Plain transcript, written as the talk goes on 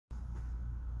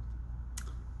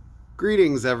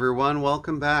Greetings everyone,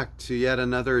 welcome back to yet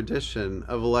another edition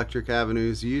of Electric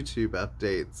Avenue's YouTube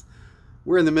updates.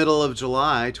 We're in the middle of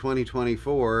July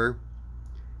 2024.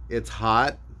 It's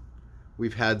hot.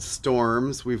 We've had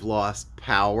storms. We've lost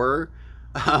power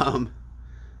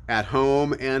at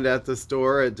home and at the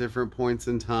store at different points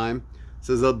in time.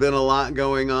 So there's been a lot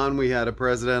going on. We had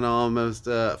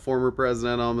a former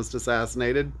president almost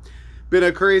assassinated. Been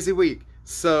a crazy week.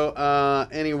 So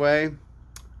anyway,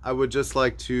 I would just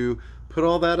like to put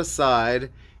all that aside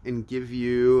and give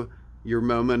you your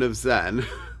moment of zen,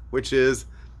 which is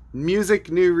music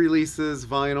new releases,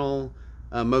 vinyl,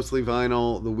 mostly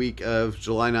vinyl, the week of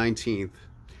July 19th.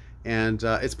 And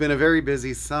it's been a very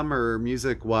busy summer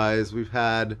music-wise. We've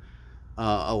had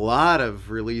a lot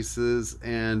of releases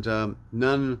and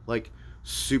none like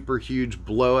super huge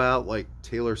blowout like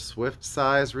Taylor Swift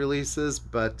size releases,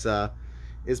 but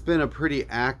it's been a pretty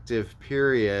active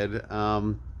period.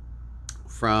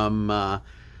 From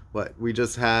what we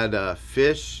just had,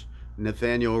 Fish,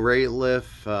 Nathaniel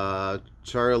Rateliff,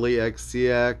 Charlie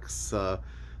XCX,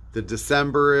 The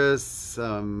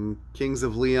Decemberists, Kings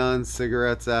of Leon,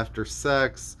 Cigarettes After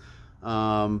Sex,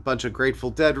 bunch of Grateful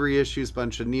Dead reissues,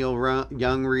 bunch of Neil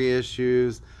Young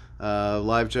reissues,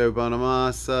 Live Joe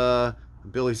Bonamassa,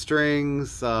 Billy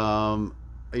Strings,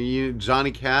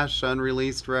 Johnny Cash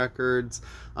unreleased records.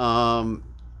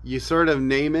 You sort of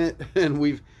name it, and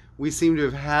we seem to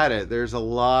have had it. There's a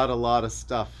lot of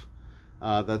stuff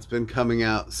that's been coming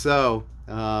out. So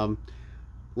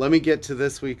let me get to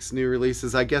this week's new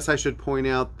releases. I guess I should point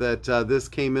out that this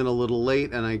came in a little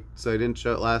late, and so I didn't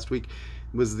show it last week.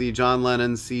 It was the John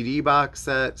Lennon CD box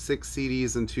set, 6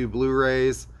 CDs and 2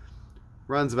 Blu-rays.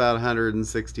 Runs about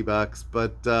 160 bucks,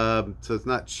 but so it's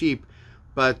not cheap.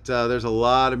 But there's a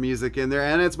lot of music in there,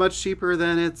 and it's much cheaper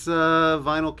than its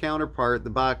vinyl counterpart,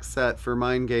 the box set for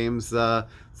Mind Games,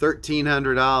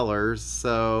 $1,300.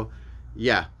 So,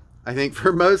 yeah, I think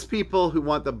for most people who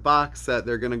want the box set,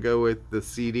 they're going to go with the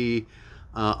CD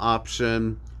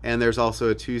option. And there's also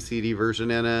a 2 CD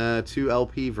version and a 2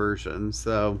 LP version.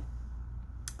 So,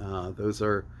 those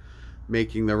are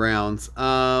making the rounds.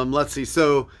 Let's see.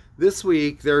 So, this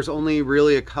week, there's only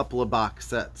really a couple of box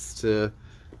sets to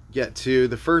get to.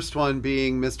 The first one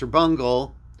being Mr.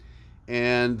 Bungle,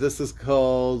 and this is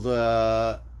called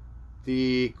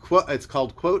it's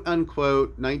called quote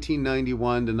unquote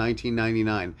 1991 to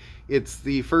 1999. It's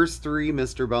the first 3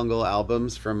 Mr. Bungle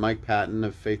albums from Mike Patton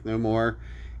of Faith No More,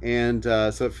 and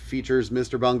so it features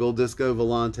Mr. Bungle, Disco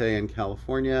Volante, and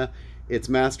California. It's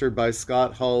mastered by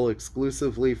Scott Hull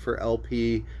exclusively for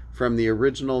LP from the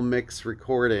original mix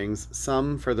recordings,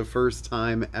 some for the first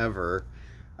time ever.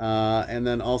 And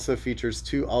then also features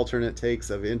 2 alternate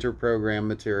takes of inter-program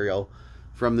material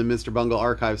from the Mr. Bungle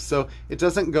archives. So it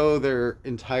doesn't go their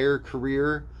entire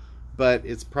career, but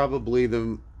it's probably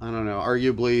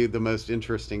arguably the most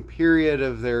interesting period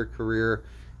of their career,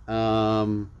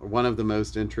 one of the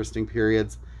most interesting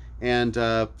periods. And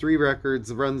 3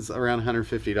 records, runs around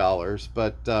 $150,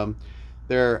 but I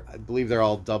believe they're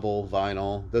all double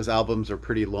vinyl. Those albums are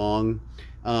pretty long.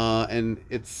 And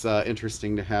it's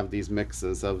interesting to have these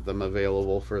mixes of them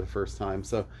available for the first time.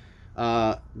 So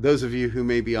those of you who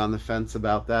may be on the fence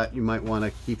about that, you might want to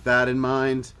keep that in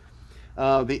mind.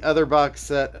 The other box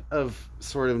set of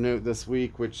sort of note this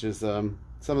week, which is some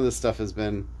of this stuff has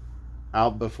been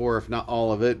out before, if not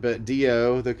all of it, but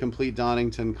Dio, the complete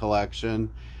Donington collection.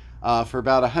 For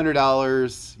about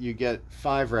 $100, you get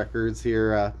 5 records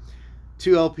here.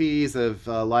 2 LPs of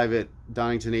Live at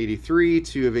Donington 83,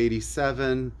 2 of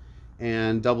 87,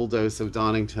 and double dose of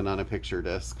Donington on a picture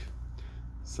disc.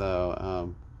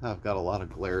 So I've got a lot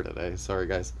of glare today. Sorry,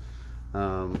 guys.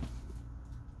 All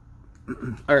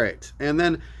right, and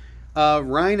then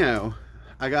Rhino.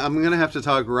 I'm going to have to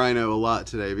talk Rhino a lot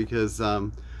today because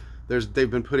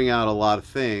they've been putting out a lot of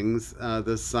things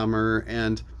this summer,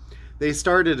 and they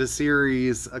started a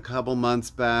series a couple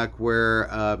months back where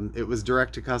it was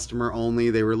direct to customer only.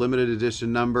 They were limited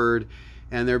edition numbered,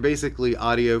 and they're basically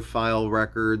audiophile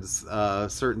records,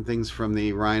 certain things from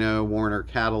the Rhino Warner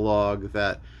catalog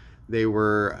that they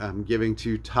were giving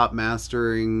to top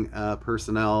mastering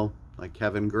personnel like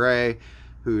Kevin Gray,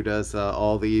 who does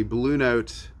all the Blue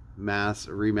Note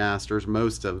remasters,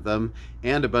 most of them,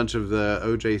 and a bunch of the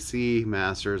OJC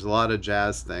masters, a lot of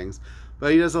jazz things.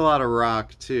 But he does a lot of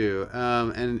rock too,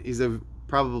 and he's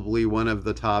probably one of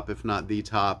the top, if not the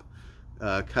top,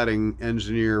 cutting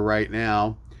engineer right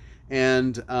now.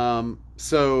 And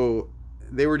so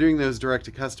they were doing those direct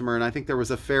to customer, and I think there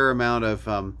was a fair amount of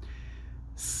I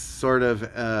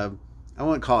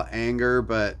won't call it anger,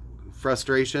 but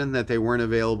frustration that they weren't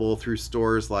available through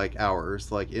stores like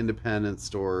ours, like independent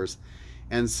stores.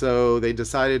 and so they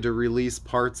decided to release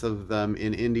parts of them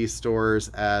in indie stores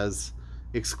as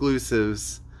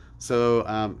exclusives.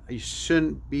 So you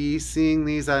shouldn't be seeing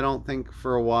these, I don't think,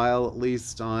 for a while, at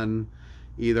least on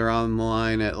either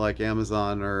online at like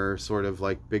Amazon or sort of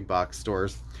like big box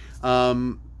stores.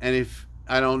 And if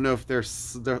I don't know if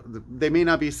they may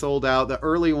not be sold out. The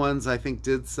early ones I think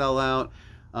did sell out.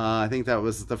 I think that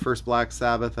was the first Black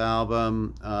Sabbath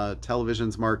album,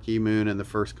 Television's Marquee Moon, and the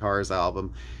first Cars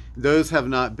album. Those have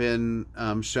not been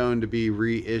shown to be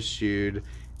reissued.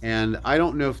 And I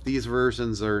don't know if these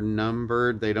versions are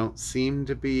numbered. They don't seem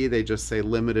to be. They just say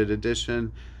limited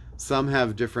edition. Some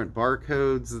have different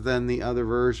barcodes than the other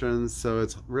versions, so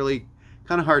it's really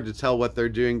kind of hard to tell what they're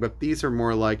doing, but these are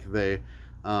more like the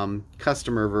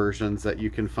customer versions that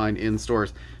you can find in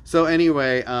stores. So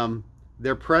anyway,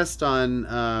 they're pressed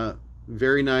on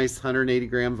very nice 180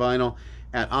 gram vinyl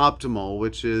at Optimal,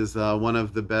 which is one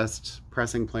of the best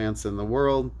pressing plants in the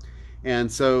world.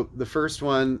 And so the first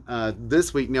one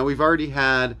this week, now we've already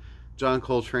had John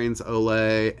Coltrane's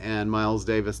Olé and Miles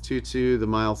Davis Tutu. The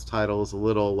Miles title is a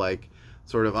little like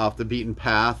sort of off the beaten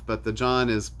path, but the John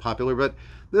is popular. But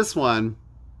this one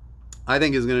I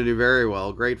think is going to do very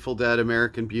well. Grateful Dead,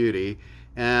 American Beauty.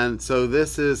 And so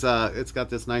this is, it's got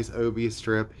this nice OB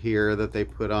strip here that they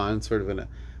put on, sort of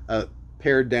a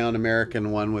pared down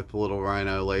American one with the little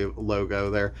Rhino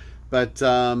logo there. But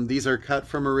these are cut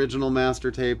from original master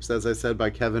tapes, as I said,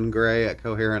 by Kevin Gray at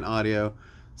Coherent Audio.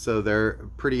 So they're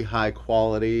pretty high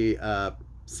quality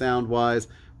sound-wise,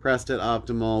 pressed at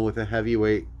Optimal with a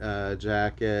heavyweight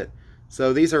jacket.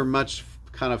 So these are much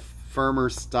kind of firmer,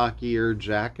 stockier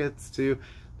jackets too.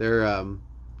 They're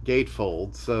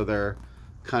gatefold, so they're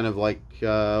kind of like,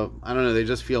 I don't know, they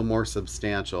just feel more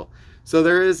substantial. So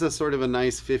there is a sort of a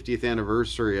nice 50th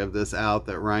anniversary of this out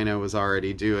that Rhino was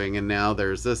already doing, and now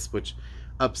there's this, which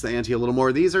ups the ante a little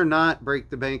more. These are not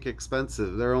break the bank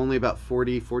expensive. They're only about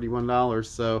 $40, $41,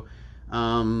 so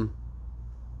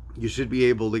you should be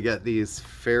able to get these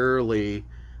fairly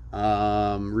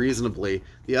reasonably.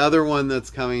 The other one that's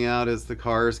coming out is the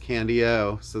Cars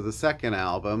Candy-O, so the second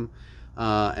album,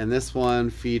 and this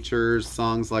one features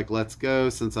songs like Let's Go,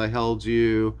 Since I Held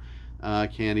You,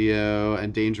 Candy-O,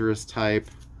 and Dangerous Type.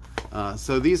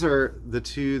 So these are the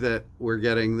two that we're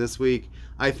getting this week.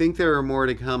 I think there are more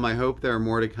to come. I hope there are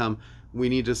more to come. We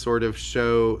need to sort of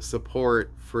show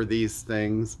support for these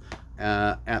things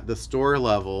at the store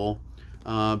level,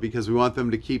 because we want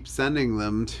them to keep sending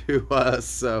them to us.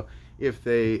 So if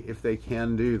they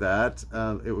can do that,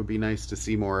 it would be nice to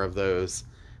see more of those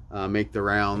make the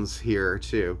rounds here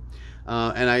too.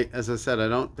 And as I said, I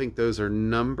don't think those are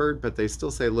numbered, but they still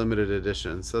say limited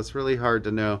edition, so it's really hard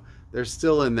to know. They're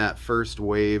still in that first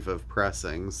wave of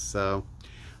pressings, so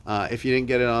if you didn't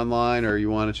get it online or you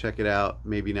want to check it out,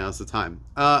 maybe now's the time.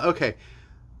 Okay,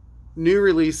 new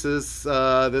releases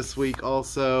this week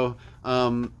also.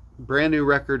 Brand new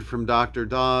record from Dr.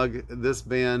 Dog. This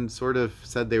band sort of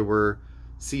said they were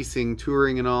ceasing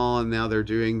touring and all, and now they're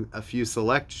doing a few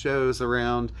select shows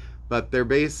around, but they're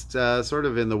based sort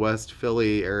of in the West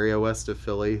Philly area, west of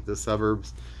Philly, the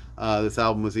suburbs. This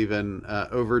album was even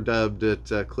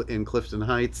overdubbed in Clifton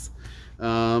Heights.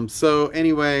 So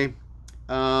anyway,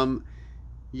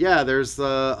 yeah, there's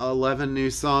 11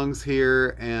 new songs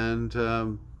here,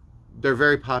 and they're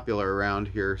very popular around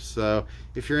here. So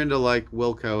if you're into like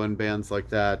Wilco and bands like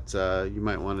that, you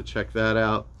might want to check that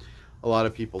out. A lot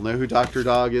of people know who Dr.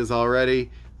 Dog is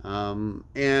already. And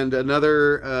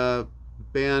another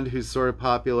band who's sort of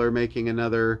popular, making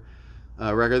another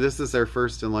record. This is their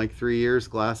first in like 3 years,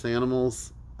 Glass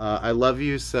Animals. I Love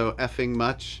You So Effing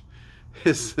Much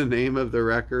is the name of the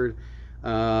record.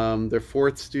 Their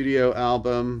fourth studio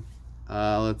album.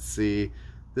 Let's see.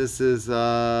 This is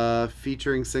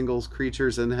featuring singles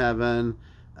Creatures in Heaven,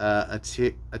 a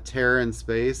Tear in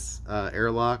Space,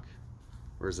 Airlock,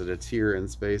 or is it a Tear in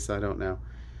Space? I don't know.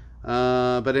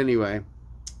 But anyway,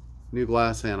 new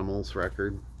Glass Animals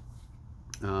record.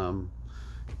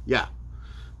 Yeah.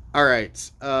 All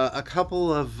right. A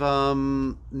couple of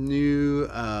new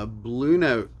Blue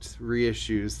Note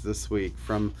reissues this week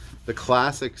from the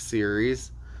classic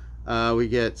series. We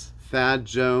get Thad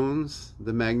Jones,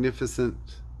 the magnificent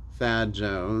Thad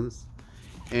Jones,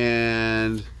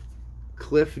 and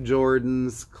Cliff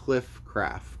Jordan's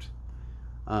Cliffcraft.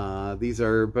 These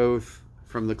are both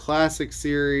from the classic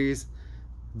series,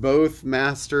 both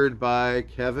mastered by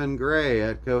Kevin Gray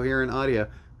at Coherent Audio,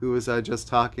 who was I just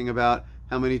talking about.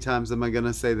 How many times am I going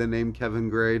to say the name Kevin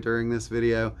Gray during this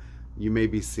video? You may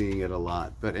be seeing it a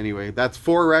lot. But anyway, that's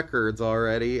 4 records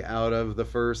already out of the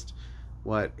first,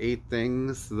 what, 8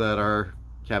 things that are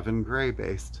Kevin Gray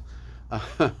based.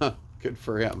 Good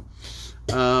for him.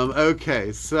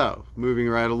 Okay, so moving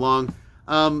right along.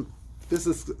 This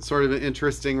is sort of an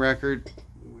interesting record.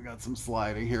 We got some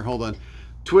sliding here. Hold on.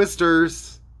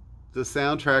 Twisters, the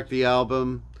soundtrack, the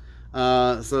album.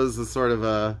 So this is sort of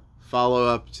a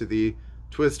follow-up to the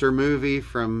Twister movie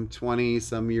from 20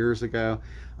 some years ago.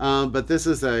 But this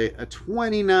is a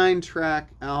 29-track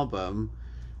album.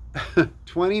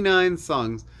 29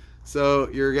 songs. So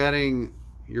you're getting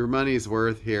your money's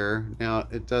worth here. Now,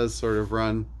 it does sort of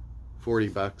run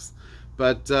 $40.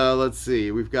 But let's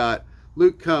see. We've got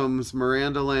Luke Combs,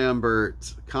 Miranda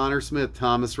Lambert, Connor Smith,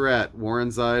 Thomas Rhett, Warren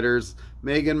Ziders,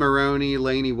 Megan Maroney,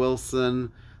 Lainey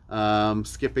Wilson,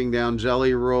 skipping down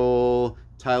Jelly Roll,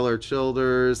 Tyler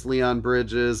Childers, Leon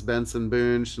Bridges, Benson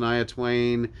Boone, Shania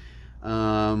Twain,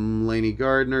 Lainey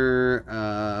Gardner.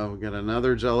 We got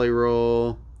another Jelly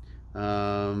Roll.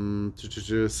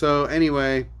 So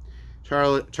anyway,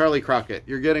 Charlie Crockett.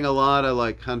 You're getting a lot of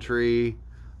like country,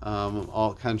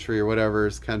 alt country or whatever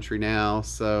is country now.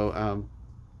 So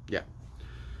yeah,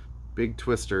 big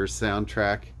Twisters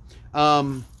soundtrack.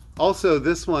 Also,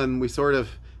 this one we sort of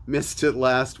missed it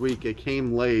last week. It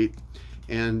came late,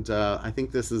 and I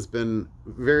think this has been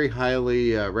very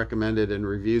highly recommended and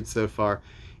reviewed so far.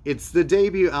 It's the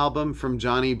debut album from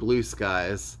Johnny Blue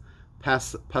Skies,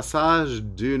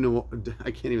 Passage du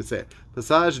I can't even say it.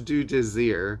 Passage du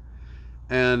Désir.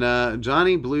 And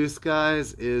Johnny Blue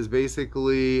Skies is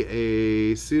basically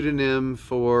a pseudonym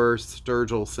for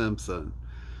Sturgill Simpson.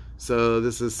 So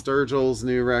this is Sturgill's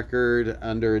new record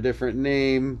under a different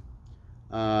name.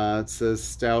 It says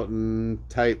Stoughton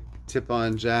type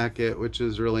tip-on jacket, which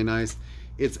is really nice.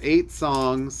 It's 8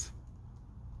 songs.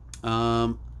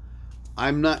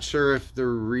 I'm not sure if the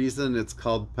reason it's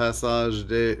called Passage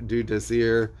du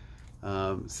Désir,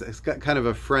 it's got kind of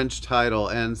a French title,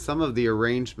 and some of the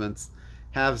arrangements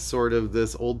have sort of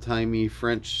this old-timey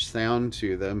French sound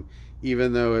to them,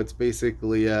 even though it's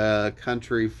basically a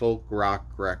country folk rock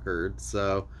record.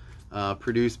 So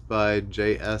produced by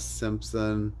J.S.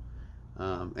 Simpson.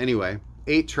 Anyway,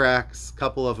 8 tracks, a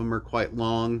couple of them are quite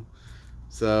long.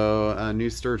 So a new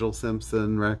Sturgill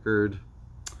Simpson record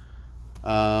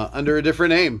under a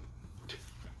different name.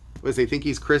 What does he think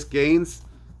he's Chris Gaines?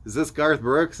 Is this Garth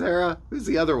Brooks era? Who's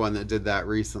the other one that did that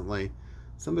recently?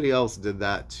 Somebody else did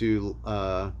that too.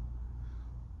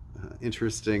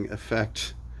 Interesting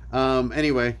effect.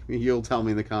 Anyway, you'll tell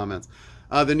me in the comments.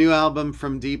 The new album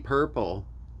from Deep Purple.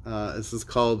 This is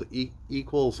called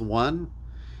Equals One.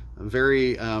 A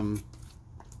very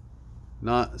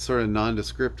not sort of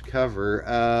nondescript cover,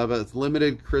 but it's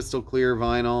limited crystal clear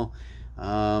vinyl.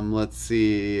 Let's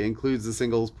see. It includes the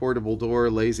singles Portable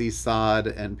Door, Lazy Sod,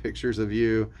 and Pictures of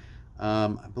You.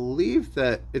 I believe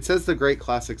that it says The Great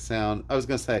Classic Sound. I was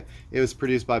going to say it was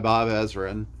produced by Bob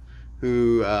Ezrin,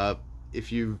 who,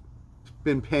 if you've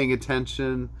been paying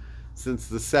attention since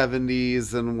the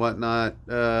 70s and whatnot,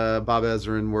 Bob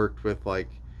Ezrin worked with like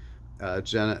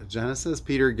Genesis,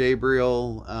 Peter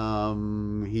Gabriel.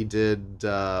 He did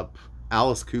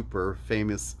Alice Cooper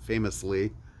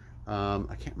famously.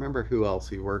 I can't remember who else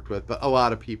he worked with, but a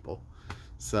lot of people.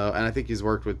 So, and I think he's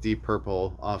worked with Deep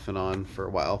Purple off and on for a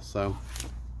while. So,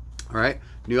 all right,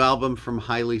 new album from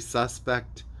Highly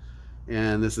Suspect,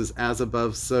 and this is As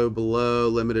Above, So Below,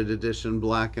 limited edition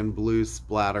black and blue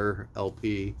splatter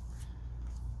LP.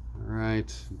 All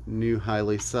right, new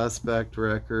Highly Suspect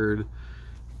record.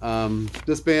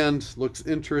 This band looks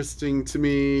interesting to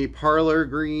me. Parlor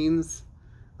Greens,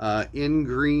 In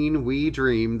Green We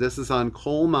Dream. This is on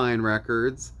Coal Mine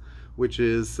Records, which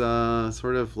is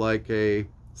sort of like a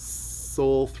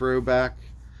soul throwback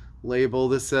label.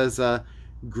 This says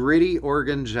gritty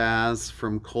organ jazz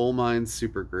from Coal Mine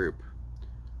Supergroup.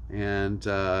 And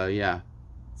yeah,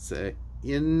 it's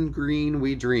In Green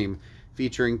We Dream,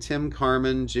 featuring Tim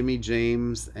Carman, Jimmy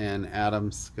James, and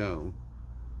Adam Scone.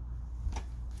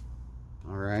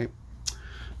 All right.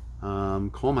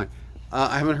 Coal Mine.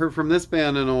 I haven't heard from this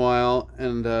band in a while,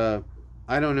 and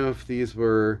I don't know if these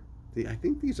were... I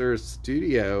think these are a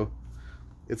studio.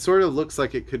 It sort of looks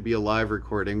like it could be a live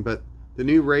recording, but the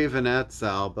new Ravenettes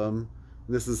album,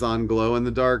 this is on Glow in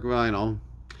the Dark vinyl.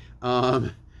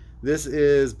 This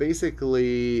is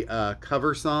basically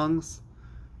cover songs,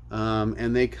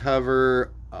 and they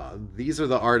cover, these are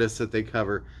the artists that they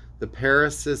cover: the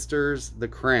Paris Sisters, the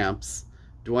Cramps,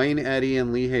 Dwayne Eddy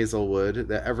and Lee Hazelwood,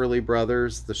 the Everly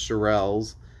Brothers, the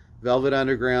Shirelles, Velvet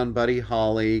Underground, Buddy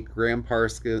Holly, Graham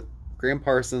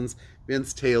Parsons,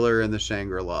 Vince Taylor, and the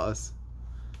Shangri-Las.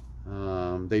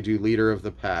 They do Leader of the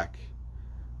Pack,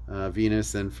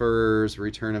 Venus and Furs,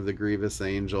 Return of the Grievous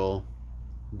Angel,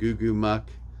 Goo Goo Muck.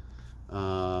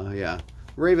 Yeah.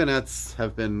 Ravenettes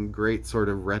have been great sort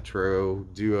of retro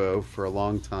duo for a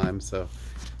long time, so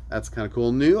that's kind of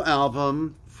cool. New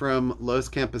album from Los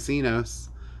Campesinos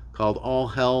called All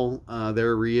Hell,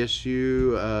 their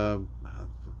reissue. I'm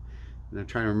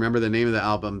trying to remember the name of the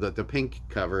album, the pink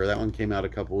cover. That one came out a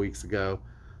couple weeks ago.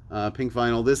 Pink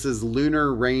vinyl. This is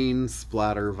Lunar Rain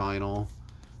Splatter vinyl.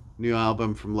 New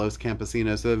album from Los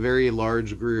Campesinos. So a very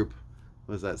large group.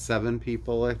 Was that 7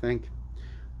 people, I think?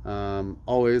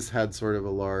 Always had sort of a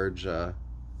large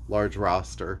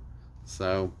roster.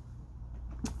 So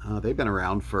they've been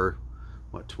around for,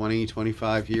 what, 20,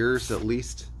 25 years at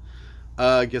least.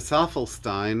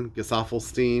 Gesaffelstein,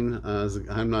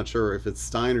 I'm not sure if it's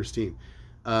Stein or Steen.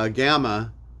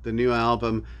 Gamma, the new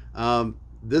album.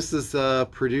 This is a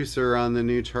producer on the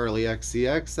new Charlie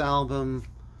XCX album.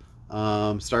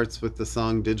 Starts with the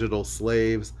song Digital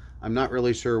Slaves. I'm not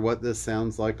really sure what this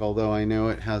sounds like, although I know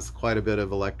it has quite a bit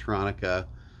of electronica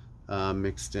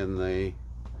mixed in the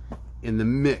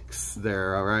mix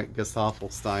there. All right,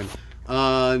 Gesaffelstein.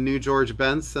 New George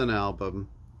Benson album,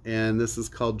 and this is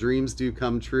called Dreams Do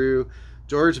Come True.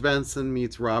 George Benson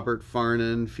meets Robert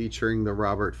Farnon, featuring the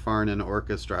Robert Farnon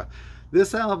Orchestra.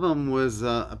 This album was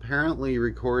apparently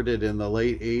recorded in the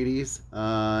late 80s,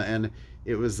 and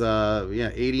it was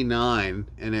 89,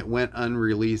 and it went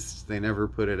unreleased. They never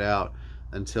put it out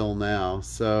until now.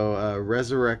 So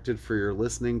resurrected for your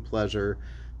listening pleasure.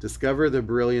 Discover the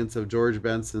brilliance of George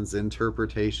Benson's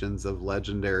interpretations of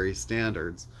legendary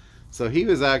standards. So he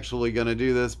was actually going to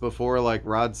do this before, like,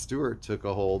 Rod Stewart took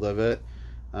a hold of it.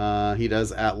 He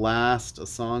does At Last, A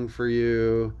Song for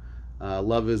You,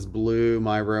 Love is Blue,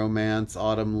 My Romance,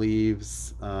 Autumn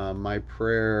Leaves, My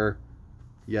Prayer,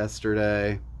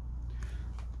 Yesterday.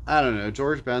 I don't know.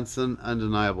 George Benson,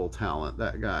 undeniable talent.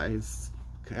 That guy, he's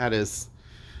had his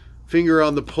finger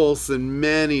on the pulse in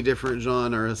many different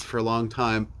genres for a long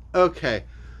time. Okay,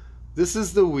 this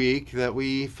is the week that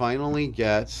we finally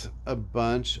get a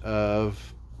bunch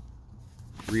of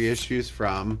reissues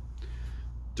from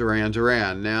Duran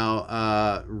Duran.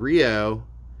 Now, Rio,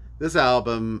 this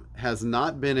album has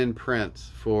not been in print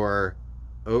for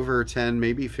over 10,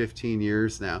 maybe 15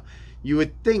 years now. You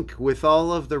would think with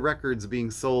all of the records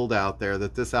being sold out there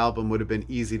that this album would have been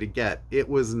easy to get. It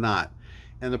was not.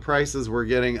 And the prices were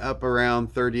getting up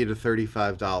around $30 to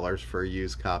 $35 for a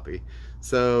used copy.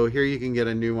 So here you can get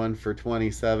a new one for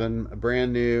 $27, a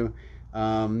brand new,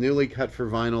 newly cut for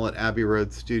vinyl at Abbey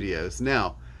Road Studios.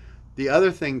 Now, the other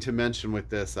thing to mention with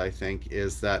this, I think,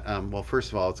 is that, well,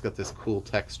 first of all, it's got this cool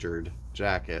textured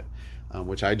jacket,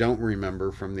 which I don't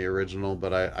remember from the original,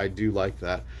 but I do like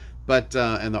that. But,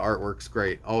 and the artwork's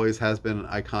great. Always has been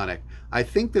iconic. I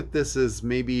think that this is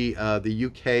maybe the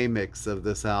UK mix of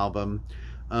this album,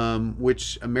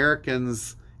 which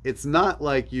Americans, it's not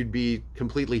like you'd be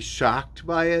completely shocked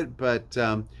by it, but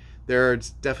there are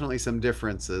definitely some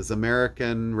differences.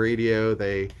 American radio,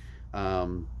 they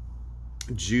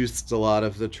juiced a lot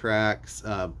of the tracks,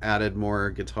 added more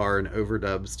guitar and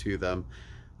overdubs to them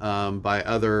by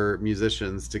other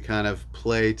musicians to kind of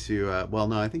play to, well,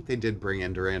 no, I think they did bring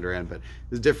in Duran Duran, but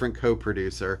it's a different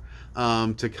co-producer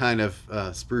to kind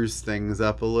of spruce things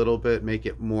up a little bit, make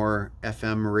it more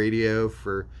FM radio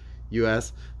for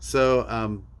US.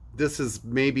 So this is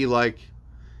maybe like,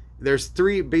 there's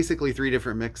basically three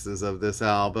different mixes of this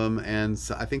album, and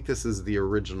so I think this is the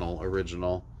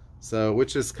original. So,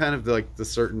 which is kind of like the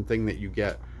certain thing that you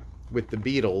get with the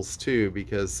Beatles too,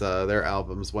 because their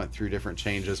albums went through different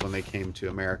changes when they came to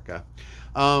America.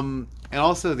 And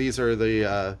also these are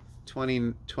the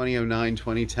 2009,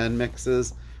 2010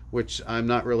 mixes, which I'm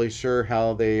not really sure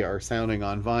how they are sounding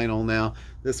on vinyl now.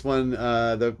 This one,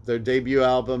 their debut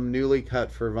album, newly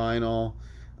cut for vinyl,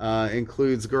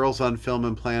 includes Girls on Film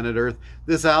and Planet Earth.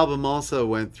 This album also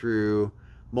went through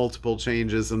multiple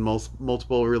changes and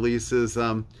multiple releases.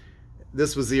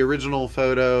 This was the original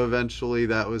photo. Eventually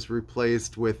that was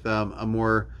replaced with a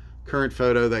more current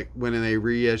photo that when they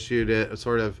reissued it,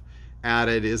 sort of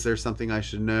added Is There Something I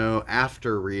Should Know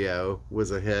after Rio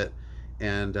was a hit,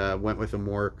 and went with a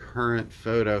more current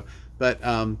photo. But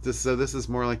this is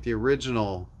more like the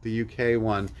original, the UK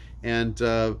one, and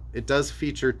it does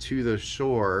feature To the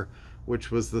Shore,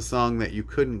 which was the song that you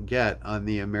couldn't get on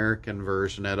the American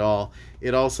version at all.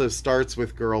 It also starts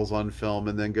with Girls on Film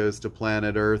and then goes to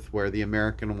Planet Earth, where the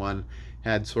American one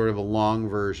had sort of a long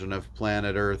version of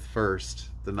Planet Earth first,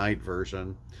 the night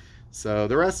version. So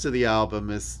the rest of the album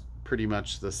is pretty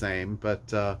much the same,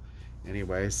 but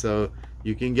anyway, so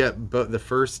you can get the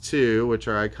first two, which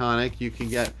are iconic. You can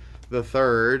get the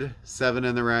third, Seven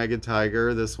and the Ragged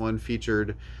Tiger. This one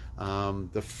featured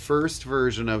the first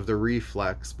version of the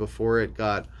Reflex before it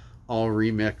got all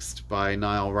remixed by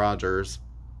Nile Rodgers.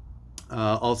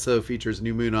 Also features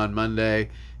New Moon on Monday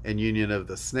and Union of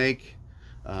the Snake.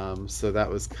 So that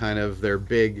was kind of their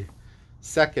big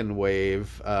second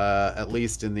wave, at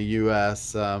least in the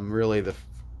US. Really the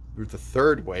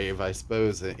third wave, I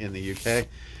suppose, in the UK.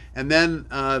 And then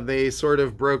they sort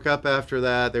of broke up after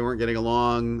that. They weren't getting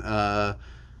along.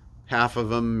 Half of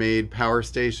them made Power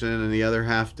Station and the other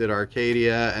half did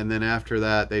Arcadia. And then after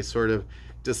that, they sort of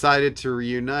decided to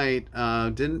reunite.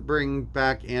 Didn't bring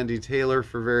back Andy Taylor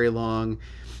for very long.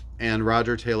 And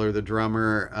Roger Taylor, the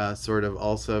drummer, sort of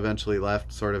also eventually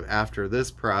left sort of after this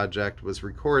project was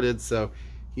recorded. So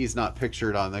he's not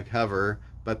pictured on the cover,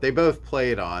 but they both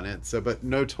played on it. So, but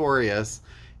Notorious,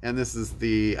 and this is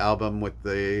the album with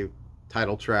the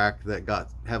title track that got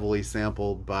heavily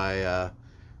sampled by,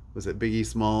 was it Biggie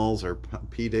Smalls or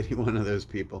P. Diddy, one of those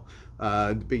people?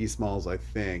 Biggie Smalls, I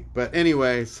think. But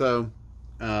anyway, so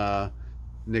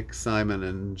Nick, Simon,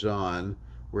 and John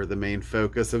were the main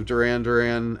focus of Duran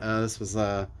Duran. This was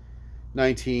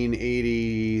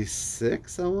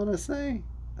 1986, I want to say.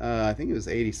 I think it was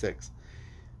 86.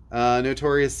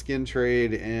 Notorious, Skin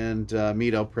Trade, and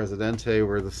Meet El Presidente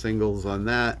were the singles on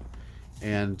that.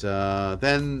 And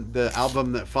then the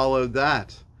album that followed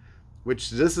that,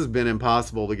 which this has been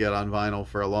impossible to get on vinyl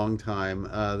for a long time.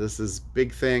 This is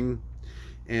Big Thing.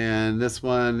 And this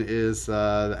one is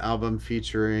the album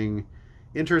featuring,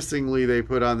 interestingly, they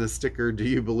put on the sticker, Do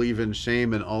You Believe in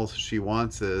Shame? And All She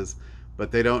Wants Is.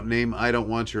 But they don't name I Don't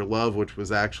Want Your Love, which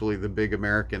was actually the big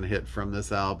American hit from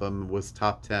this album, was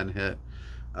top 10 hit.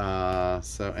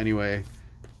 So anyway,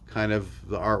 kind of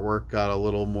the artwork got a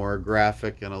little more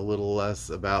graphic and a little less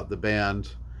about the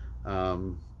band,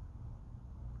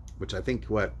 which I think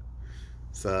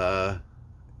it's an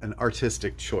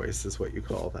artistic choice is what you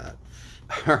call that.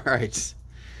 All right,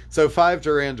 so 5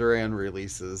 Duran Duran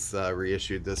releases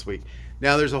reissued this week.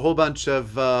 Now there's a whole bunch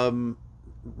of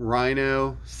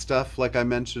Rhino stuff, like I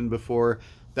mentioned before,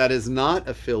 that is not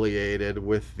affiliated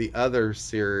with the other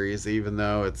series, even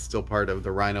though it's still part of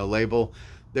the Rhino label.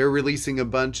 They're releasing a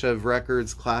bunch of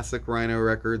records, classic Rhino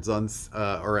records on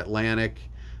or Atlantic,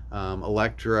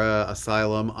 Elektra,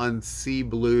 Asylum, on Sea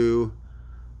Blue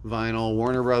vinyl,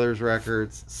 Warner Brothers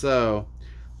records. So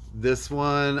this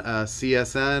one,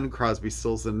 CSN, Crosby,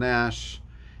 Stills and Nash,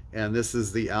 and this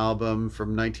is the album from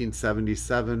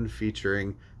 1977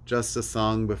 featuring Just a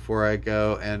Song Before I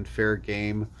Go and Fair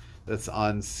Game. That's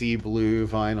on Sea Blue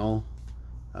vinyl.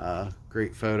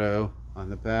 Great photo on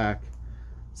the back.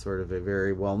 Sort of a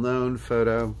very well-known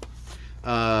photo.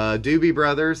 Doobie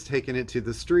Brothers, Taking It to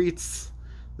the Streets.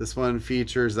 This one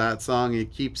features that song,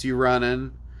 It Keeps You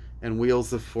Running, and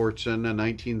Wheels of Fortune, a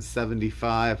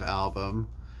 1975 album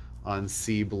on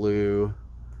Sea Blue.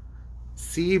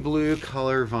 Sea Blue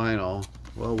color vinyl.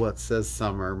 Well, what says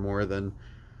summer more than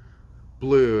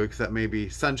blue, except maybe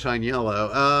sunshine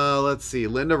yellow. Let's see,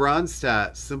 Linda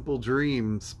Ronstadt, Simple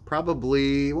Dreams,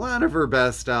 probably one of her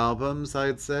best albums,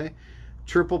 I'd say.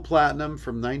 Triple platinum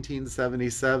from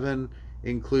 1977,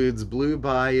 includes Blue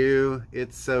Bayou,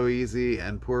 It's So Easy,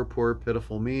 and Poor Poor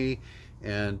Pitiful Me.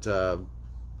 And I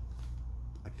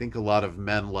think a lot of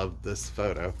men loved this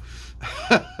photo.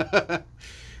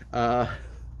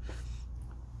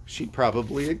 She'd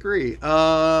probably agree.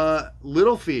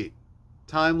 Little Feat,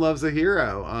 Time Loves a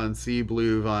Hero on Sea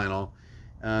Blue vinyl.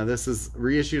 This is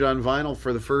reissued on vinyl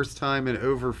for the first time in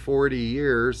over 40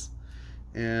 years.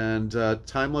 And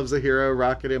Time Loves a Hero,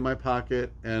 Rocket in My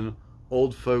Pocket, and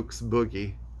Old Folks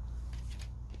Boogie.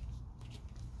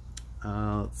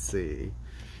 Let's see.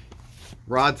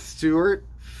 Rod Stewart,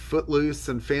 Footloose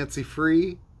and Fancy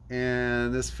Free.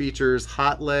 And this features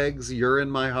Hot Legs, You're in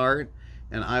My Heart,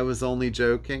 and I Was Only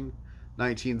Joking.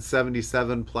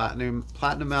 1977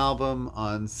 platinum album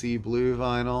on Sea Blue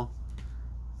vinyl.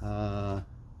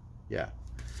 Yeah,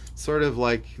 sort of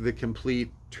like the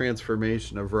complete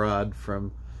transformation of Rod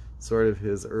from sort of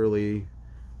his early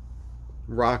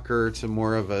rocker to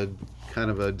more of a kind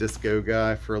of a disco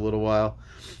guy for a little while.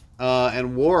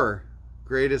 And War,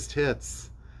 Greatest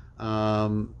Hits.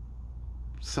 Some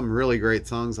really great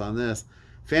songs on this.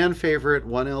 Fan favorite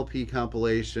 1LP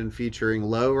compilation featuring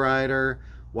Lowrider,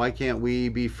 Why Can't We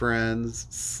Be Friends,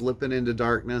 Slippin' Into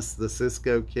Darkness, The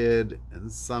Cisco Kid,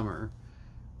 and Summer.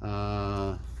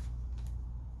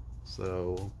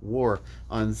 So War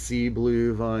on Sea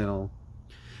Blue vinyl.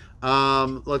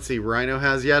 Let's see, Rhino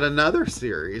has yet another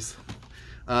series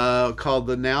called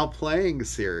the Now Playing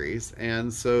series,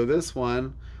 and so this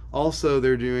one also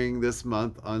they're doing this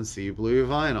month on Sea Blue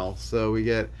vinyl. So we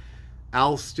get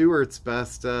Al Stewart's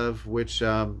best of, which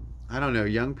I don't know,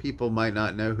 young people might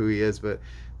not know who he is, but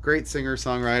great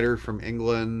singer-songwriter from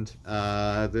England.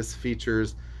 This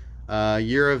features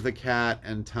Year of the Cat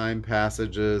and Time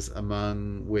Passages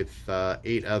among with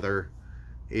eight other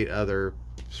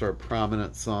sort of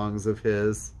prominent songs of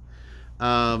his.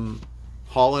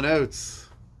 Hall & Oates,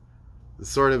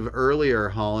 sort of earlier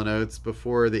Hall & Oates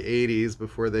before the 80s,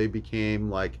 before they became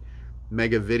like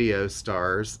mega video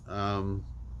stars,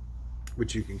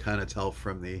 which you can kind of tell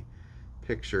from the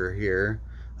picture here.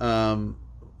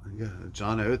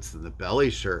 John Oates in the belly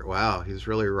shirt. Wow, he's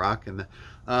really rocking the...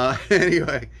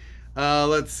 Anyway,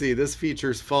 let's see. This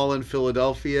features Fall in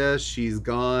Philadelphia, She's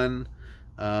Gone.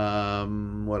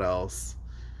 What else?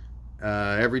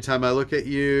 Every Time I Look at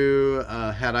You,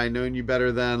 Had I Known You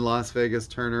Better Then, Las Vegas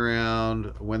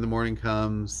Turnaround, When the Morning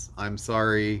Comes, I'm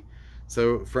Sorry.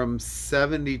 So from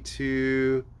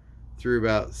 72 through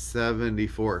about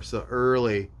 74. So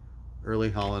early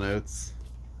Hall & Oates.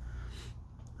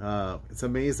 It's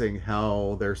amazing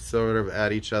how they're sort of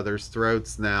at each other's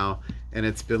throats now, and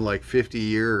it's been like 50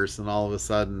 years, and all of a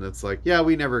sudden it's like, yeah,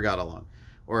 we never got along,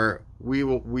 or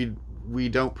we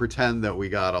don't pretend that we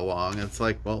got along. It's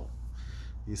like, well,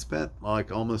 you spent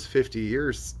like almost 50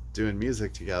 years doing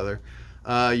music together.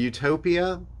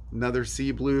 Utopia, another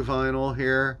Sea Blue vinyl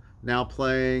here, now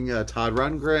playing Todd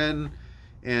Rundgren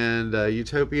and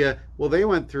Utopia. Well, they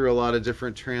went through a lot of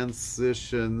different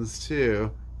transitions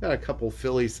too. Got a couple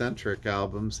Philly-centric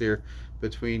albums here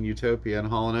between Utopia and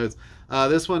Hall & Oates.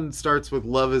 This one starts with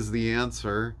Love Is the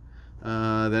Answer.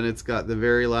 Then it's got The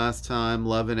Very Last Time,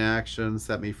 Love in Action,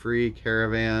 Set Me Free,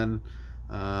 Caravan,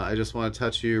 I Just Want to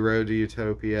Touch You, Road to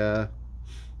Utopia.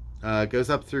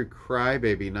 Goes up through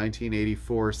Crybaby,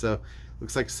 1984. So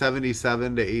looks like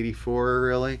 77 to 84,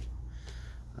 really.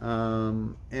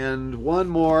 And one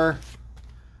more.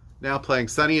 Now playing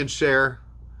Sonny and Cher.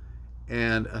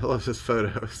 And I love this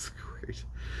photo, it's great.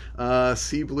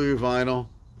 Sea Blue vinyl.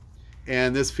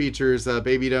 And this features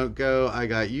Baby Don't Go, I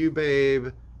Got You Babe,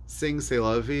 Sing C'est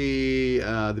La Vie,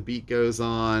 The Beat Goes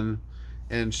On,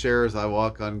 and Cher's I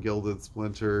Walk on Gilded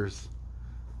Splinters.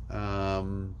 A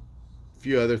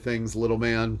few other things, Little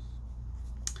Man.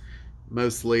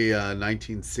 Mostly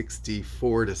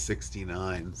 1964 to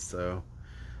 69. So,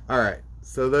 alright.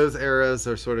 So those eras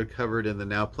are sort of covered in the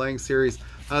Now Playing series.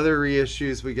 Other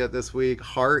reissues we get this week: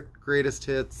 Heart, Greatest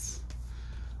Hits.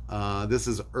 This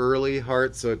is early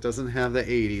Heart, so it doesn't have the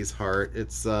 80s Heart.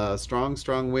 It's Strong,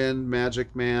 Strong Wind,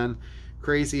 Magic Man,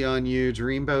 Crazy on You,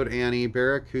 Dreamboat Annie,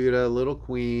 Barracuda, Little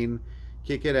Queen,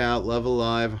 Kick It Out, Love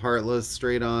Alive, Heartless,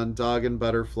 Straight On, Dog and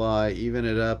Butterfly, Even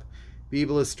It Up,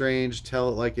 Beeble is Strange, Tell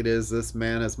It Like It Is, This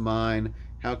Man Is Mine,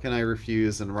 How Can I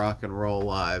Refuse, and Rock and Roll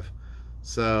Live.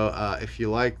 So if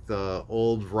you like the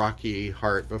old rocky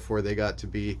Heart before they got to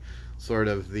be sort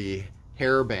of the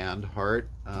hair band Heart,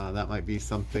 that might be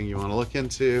something you want to look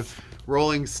into.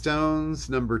 Rolling Stones,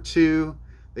 number 2.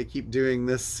 They keep doing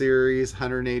this series,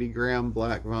 180 gram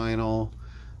black vinyl,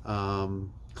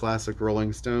 classic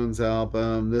Rolling Stones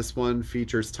album. This one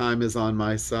features Time Is on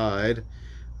My Side,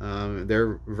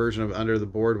 their version of Under the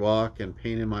Boardwalk and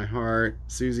Pain in My Heart,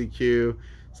 Susie Q.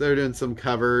 So they're doing some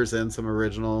covers and some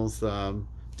originals.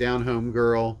 Down Home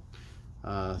Girl.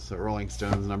 So Rolling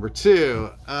Stones, number 2.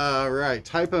 Right,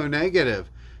 Typo Negative.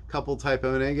 Couple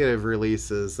Typo Negative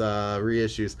releases,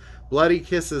 reissues. Bloody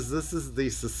Kisses. This is the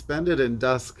Suspended in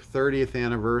Dusk 30th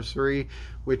anniversary,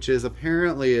 which is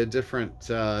apparently a different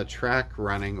track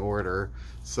running order.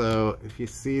 So if you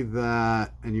see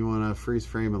that and you want to freeze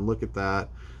frame and look at that,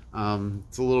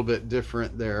 it's a little bit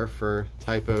different there for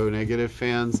Typo Negative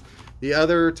fans. The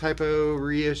other Typo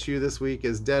reissue this week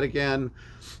is Dead Again.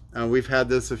 We've had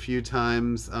this a few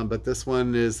times, but this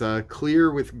one is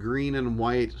clear with green and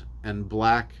white and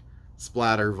black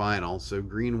splatter vinyl. So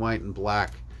green, white, and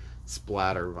black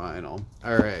splatter vinyl.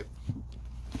 All right.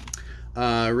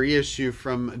 Reissue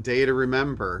from Day to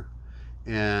Remember.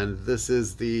 And this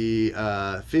is the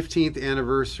 15th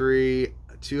anniversary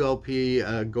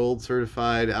 2LP gold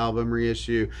certified album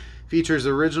reissue. Features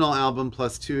original album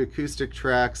plus 2 acoustic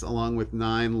tracks along with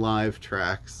 9 live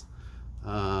tracks.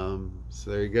 So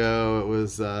there you go. It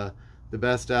was the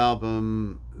best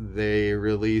album they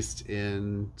released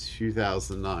in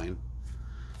 2009.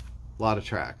 A lot of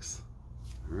tracks.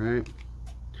 All right.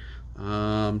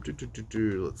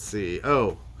 Let's see.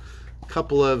 Oh, a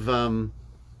couple of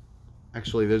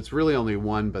actually there's really only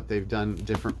one, but they've done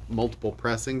multiple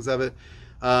pressings of it.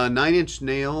 9 Inch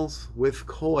Nails with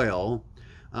Coil.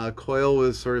 Coil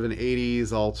was sort of an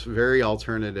 80s very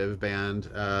alternative band.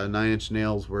 9 Inch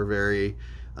Nails were very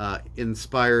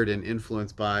inspired and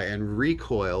influenced by and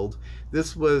recoiled.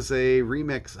 This was a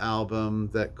remix album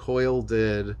that Coil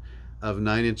did of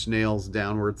Nine Inch Nails'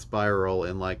 Downward Spiral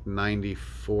in like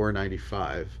 94,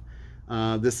 95.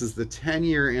 This is the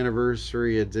 10-year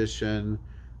anniversary edition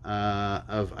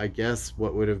of, I guess,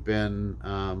 what would have been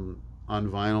on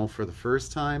vinyl for the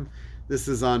first time. This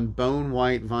is on bone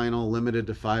white vinyl, limited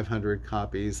to 500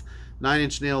 copies. Nine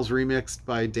Inch Nails remixed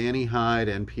by Danny Hyde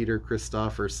and Peter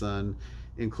Christopherson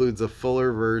includes a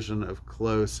fuller version of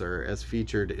Closer as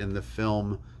featured in the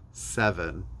film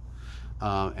Seven.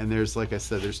 And there's, like I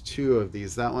said, there's two of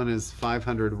these. That one is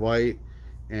 500 white,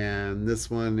 and this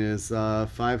one is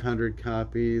 500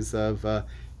 copies of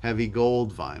heavy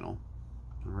gold vinyl.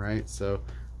 All right, so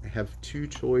I have two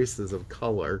choices of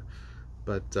color,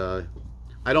 but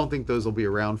I don't think those will be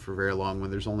around for very long when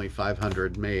there's only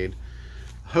 500 made.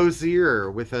 Hozier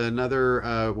with another,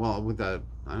 well, with a,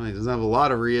 I don't know, it doesn't have a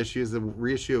lot of reissues. The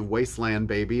reissue of Wasteland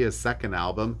Baby, his second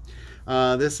album.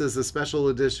 This is a special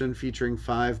edition featuring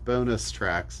 5 bonus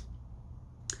tracks.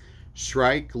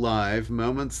 Shrike Live,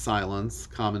 Moments Silence,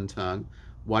 Common Tongue,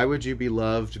 Why Would You Be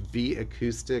Loved, Be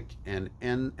Acoustic, and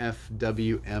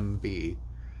NFWMB.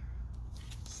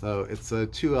 So it's a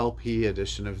 2 LP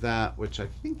edition of that, which I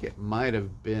think it might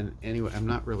have been anyway. I'm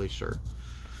not really sure.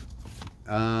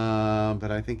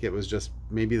 But I think it was just,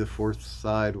 maybe the 4th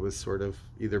side was sort of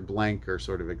either blank or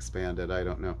sort of expanded. I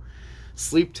don't know.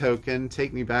 Sleep Token,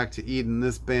 Take Me Back to Eden.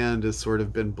 This band has sort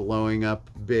of been blowing up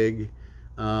big.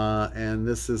 And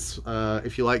this is,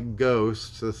 if you like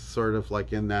Ghost, it's sort of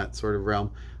like in that sort of realm.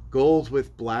 Gold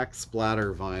with black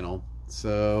splatter vinyl.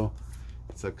 So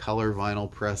it's a color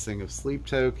vinyl pressing of Sleep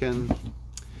Token.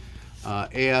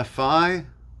 AFI,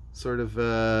 sort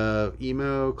of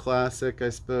emo classic, I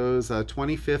suppose.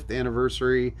 25th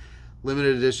anniversary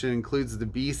limited edition includes the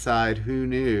B-side Who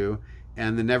Knew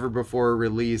and the never before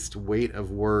released Weight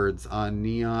of Words on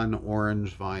neon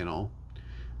orange vinyl.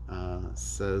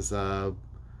 Says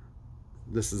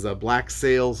this is a Black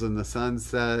Sails in the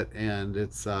Sunset, and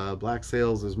it's Black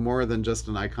Sails is more than just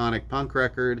an iconic punk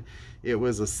record. It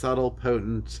was a subtle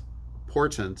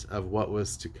portent of what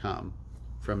was to come,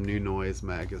 from New Noise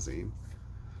magazine.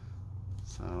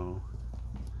 So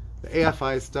the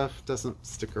AFI stuff doesn't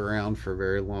stick around for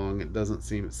very long. It doesn't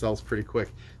seem, it sells pretty quick.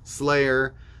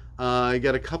 Slayer, I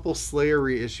got a couple Slayer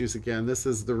reissues again. This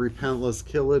is the Repentless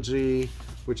Trilogy,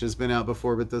 which has been out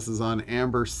before, but this is on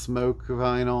Amber Smoke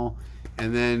vinyl.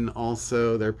 And then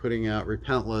also they're putting out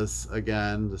Repentless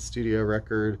again, the studio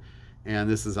record, and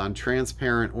this is on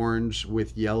transparent orange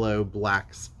with yellow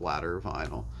black splatter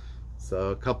vinyl. So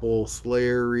a couple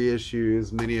Slayer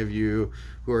reissues. Many of you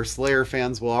who are Slayer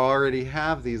fans will already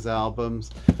have these albums,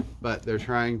 but they're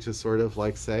trying to sort of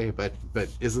like say, but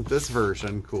isn't this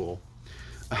version cool?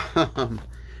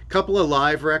 Couple of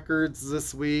live records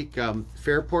this week.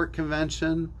 Fairport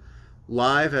Convention,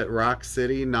 live at Rock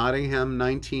City, Nottingham,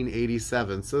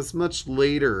 1987. So it's much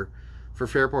later for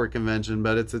Fairport Convention,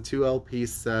 but it's a 2 LP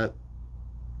set.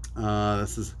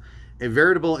 This is a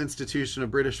veritable institution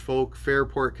of British folk.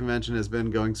 Fairport Convention has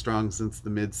been going strong since the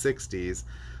mid-60s.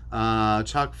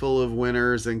 Chock full of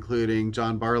winners, including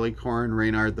John Barleycorn,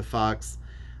 Reynard the Fox.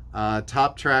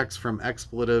 Top tracks from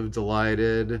Expletive,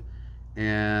 Delighted,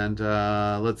 and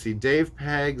let's see, Dave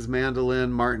Peggs,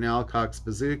 mandolin, Martin Alcock's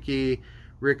bouzouki,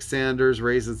 Rick Sanders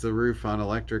raises the roof on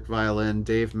electric violin,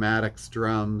 Dave Maddox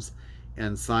drums,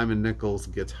 and Simon Nichols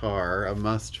guitar, a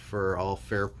must for all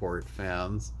Fairport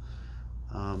fans.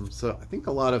 So I think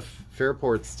a lot of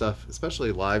Fairport stuff,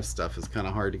 especially live stuff, is kind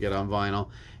of hard to get on vinyl.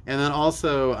 And then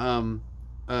also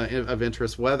of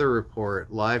interest, Weather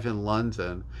Report, live in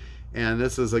London. And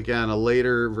this is, again, a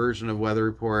later version of Weather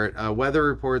Report. Weather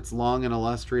Report's long and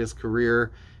illustrious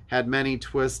career had many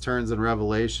twists, turns, and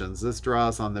revelations. This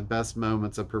draws on the best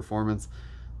moments of performance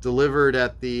delivered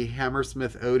at the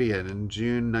Hammersmith Odeon in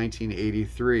June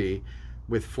 1983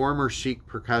 with former Chic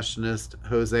percussionist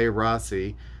Jose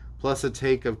Rossi, plus a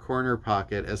take of Corner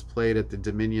Pocket as played at the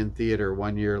Dominion Theatre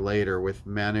 1 year later with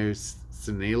Manu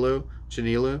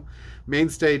Chinilu.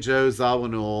 Mainstay Joe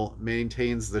Zawinul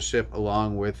maintains the ship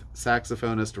along with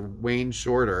saxophonist Wayne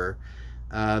Shorter.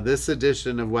 This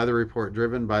edition of Weather Report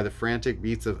driven by the frantic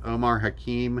beats of Omar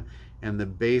Hakim and the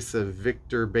bass of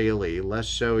Victor Bailey, less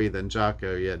showy than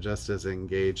Jocko, yet just as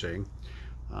engaging.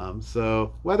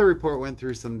 So Weather Report went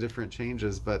through some different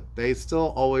changes, but they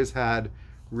still always had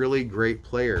really great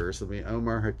players. I mean,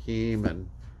 Omar Hakim and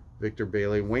Victor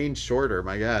Bailey, Wayne Shorter,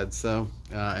 my God, so,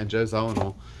 and Joe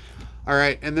Zawinul. All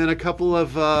right, and then a couple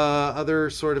of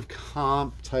other sort of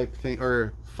comp type thing,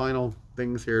 or final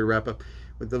things here to wrap up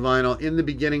with the vinyl. In the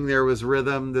beginning, there was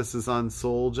Rhythm. This is on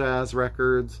Soul Jazz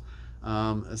Records.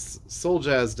 Soul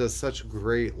Jazz does such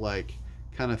great, like,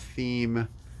 kind of theme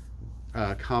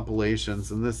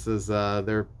compilations, and this is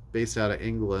their based out of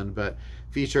England, but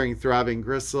featuring Throbbing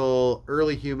Gristle,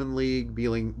 Early Human League,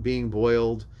 Being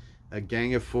Boiled, A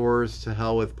Gang of Fours, To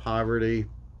Hell with Poverty.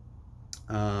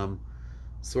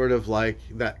 Sort of like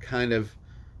that kind of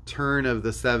turn of the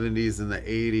 70s and the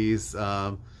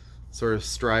 80s, sort of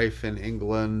strife in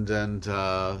England, and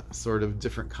sort of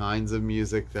different kinds of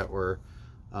music that were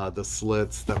the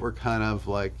Slits, that were kind of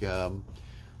like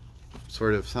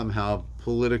sort of somehow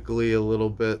politically a little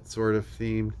bit sort of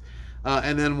themed.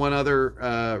 And then one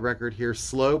other record here,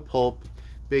 Slow Pulp,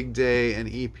 Big Day, and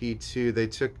EP2. They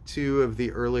took two of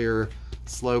the earlier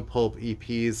Slow Pulp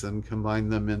EPs and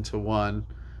combined them into one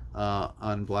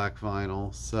on black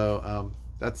vinyl. So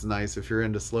that's nice if you're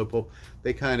into slow pulp.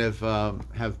 They kind of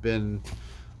have been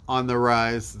on the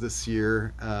rise this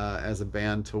year as a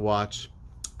band to watch.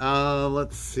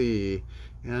 Let's see.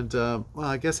 And well,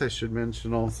 I guess I should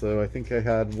mention also, I think I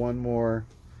had one more.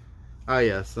 Ah,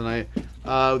 yes, and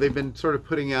they've been sort of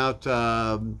putting out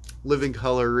Living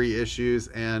Color reissues,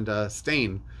 and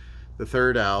Stain, the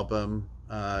third album,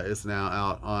 is now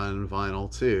out on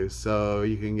vinyl too. So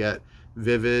you can get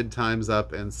Vivid, Time's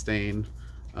Up, and Stain,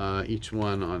 each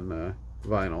one on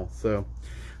vinyl. So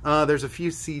there's a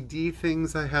few CD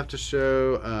things I have to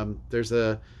show. There's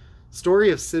a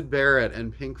story of Syd Barrett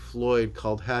and Pink Floyd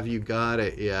called Have You Got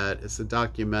It Yet? It's a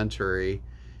documentary,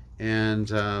 and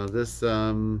this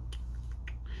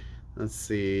let's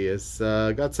see, it's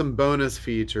got some bonus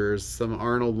features, some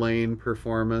Arnold Lane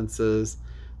performances,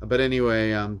 but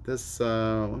anyway, this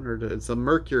it's a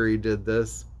Mercury did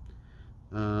this.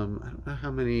 I don't know how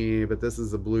many, but this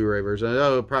is a Blu-ray version.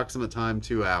 Oh, approximate time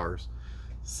 2 hours.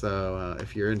 So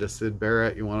if you're into Syd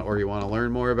Barrett, you want to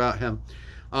learn more about him.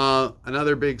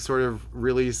 Another big sort of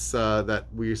release that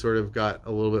we sort of got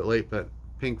a little bit late, but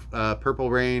Purple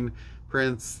Rain,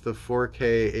 Prince, the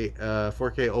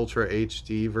 4K Ultra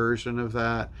HD version of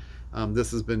that.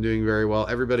 This has been doing very well.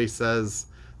 Everybody says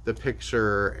the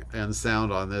picture and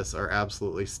sound on this are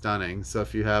absolutely stunning. So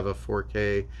if you have a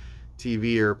 4K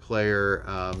TV or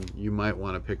player, you might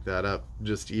want to pick that up,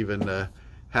 just even to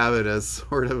have it as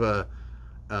sort of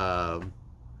a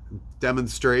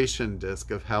demonstration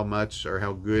disc of how much or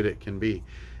how good it can be.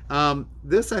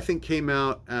 This I think came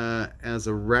out as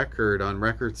a record on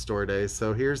Record Store Day.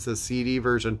 So here's the CD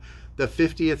version, the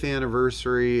 50th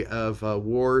anniversary of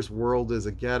War's World is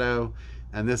a Ghetto,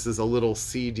 and this is a little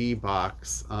CD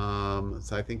box. So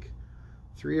I think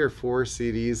 3 or 4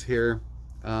 CDs here,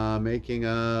 making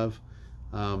of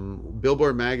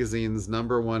Billboard Magazine's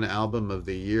 #1 album of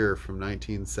the year from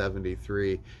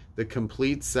 1973, the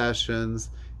complete sessions.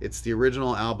 It's the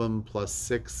original album plus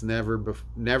 6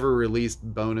 never released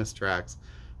bonus tracks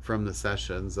from the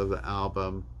sessions of the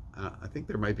album. I think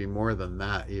there might be more than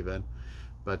that even,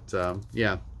 but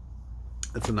yeah,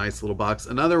 it's a nice little box.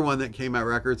 Another one that came at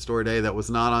Record Store Day that was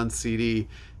not on CD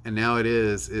and now it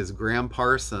is Graham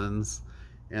Parsons.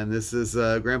 And this is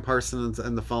Graham Parsons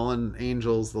and the Fallen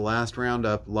Angels, The Last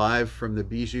Roundup, live from the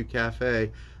Bijou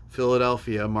Cafe,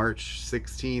 Philadelphia, March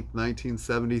 16th,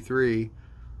 1973.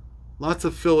 Lots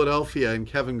of Philadelphia and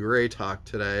Kevin Gray talk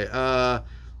today.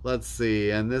 Let's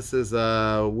see, and this is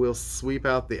We'll Sweep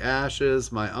Out the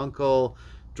Ashes, My Uncle,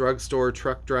 Drugstore,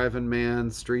 Truck Driving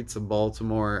Man, Streets of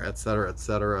Baltimore, etc.,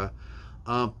 etc.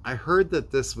 I heard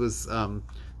that this was,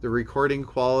 the recording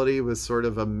quality was sort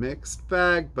of a mixed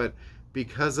bag, but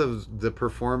because of the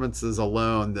performances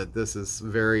alone, that this is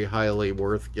very highly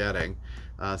worth getting.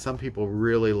 Some people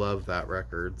really love that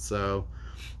record. So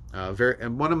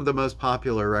and one of the most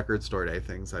popular Record Store Day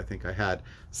things I think I had.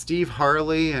 Steve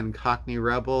Harley and Cockney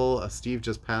Rebel. Steve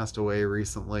just passed away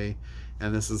recently,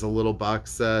 and this is a little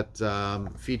box set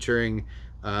featuring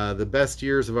the Best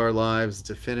Years of Our Lives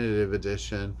Definitive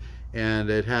Edition, and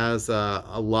it has a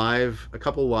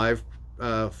couple live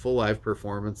full live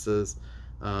performances,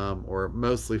 or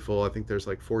mostly full. I think there's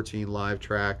like 14 live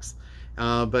tracks,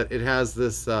 but it has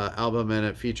this album, and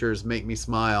it features Make Me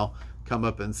Smile, Come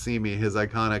Up and See Me, his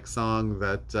iconic song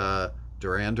that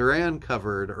Duran Duran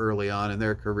covered early on in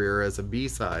their career as a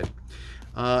B-side.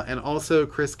 And also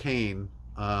Chris Kane,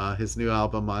 his new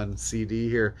album on CD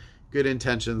here, Good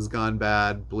Intentions Gone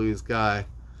Bad, Blues Guy,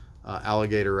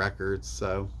 Alligator Records.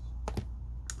 So,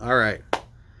 all right.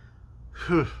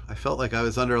 Whew, I felt like I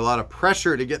was under a lot of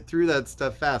pressure to get through that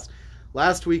stuff fast.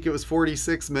 Last week it was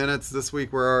 46 minutes. This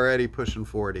week we're already pushing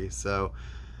 40. So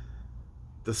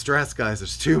the stress, guys,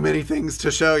 there's too many things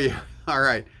to show you. All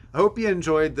right. I hope you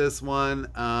enjoyed this one.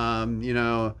 You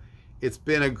know, it's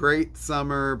been a great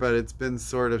summer, but it's been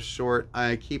sort of short.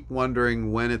 I keep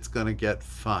wondering when it's going to get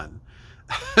fun,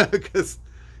 because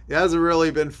it hasn't really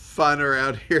been fun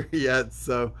around here yet.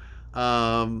 So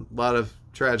a lot of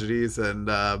tragedies and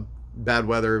bad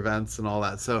weather events and all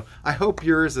that. So I hope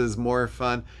yours is more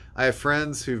fun. I have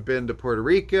friends who've been to Puerto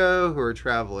Rico, who are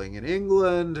traveling in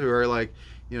England, who are like,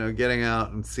 you know, getting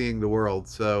out and seeing the world.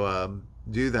 So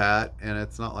do that. And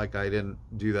it's not like I didn't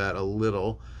do that a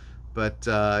little, but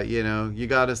you know, you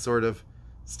got to sort of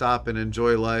stop and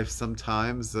enjoy life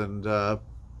sometimes, and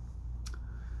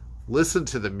listen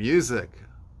to the music.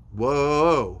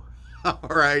 Whoa. All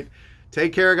right.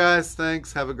 Take care, guys.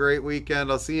 Thanks. Have a great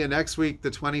weekend. I'll see you next week.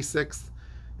 The 26th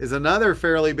is another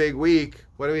fairly big week.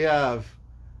 What do we have?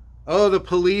 Oh, the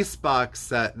Police box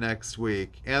set next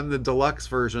week, and the deluxe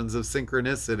versions of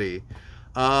Synchronicity.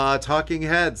 Talking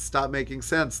Heads, Stop Making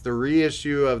Sense. The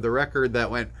reissue of the record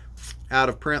that went out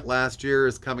of print last year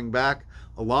is coming back,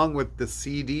 along with the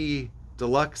CD,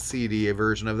 deluxe CD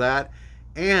version of that,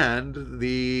 and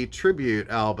the tribute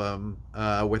album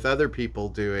with other people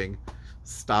doing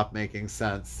Stop Making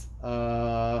Sense.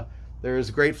 There's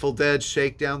Grateful Dead,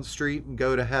 Shakedown Street and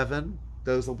Go to Heaven.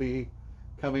 Those will be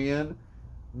coming in.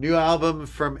 New album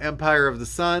from Empire of the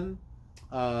Sun.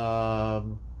 Blur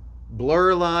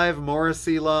Live,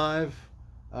 Morrissey Live.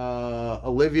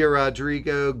 Olivia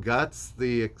Rodrigo, Guts,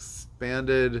 the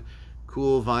expanded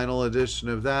cool vinyl edition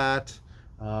of that.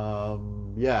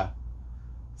 Yeah.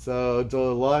 So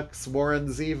deluxe Warren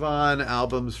Zevon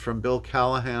albums from Bill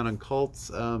Callahan and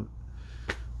Cults.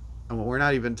 We're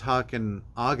not even talking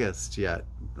August yet.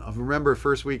 Remember,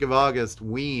 first week of August,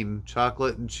 Ween,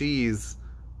 Chocolate and Cheese,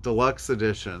 deluxe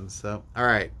edition. So, all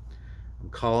right. I'm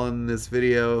calling this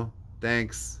video.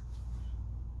 Thanks.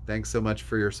 Thanks so much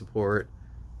for your support.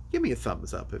 Give me a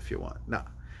thumbs up if you want. No,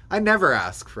 I never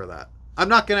ask for that. I'm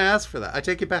not going to ask for that. I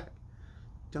take it back.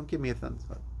 Don't give me a thumbs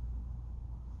up.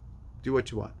 Do what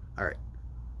you want. All right.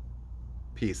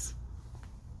 Peace.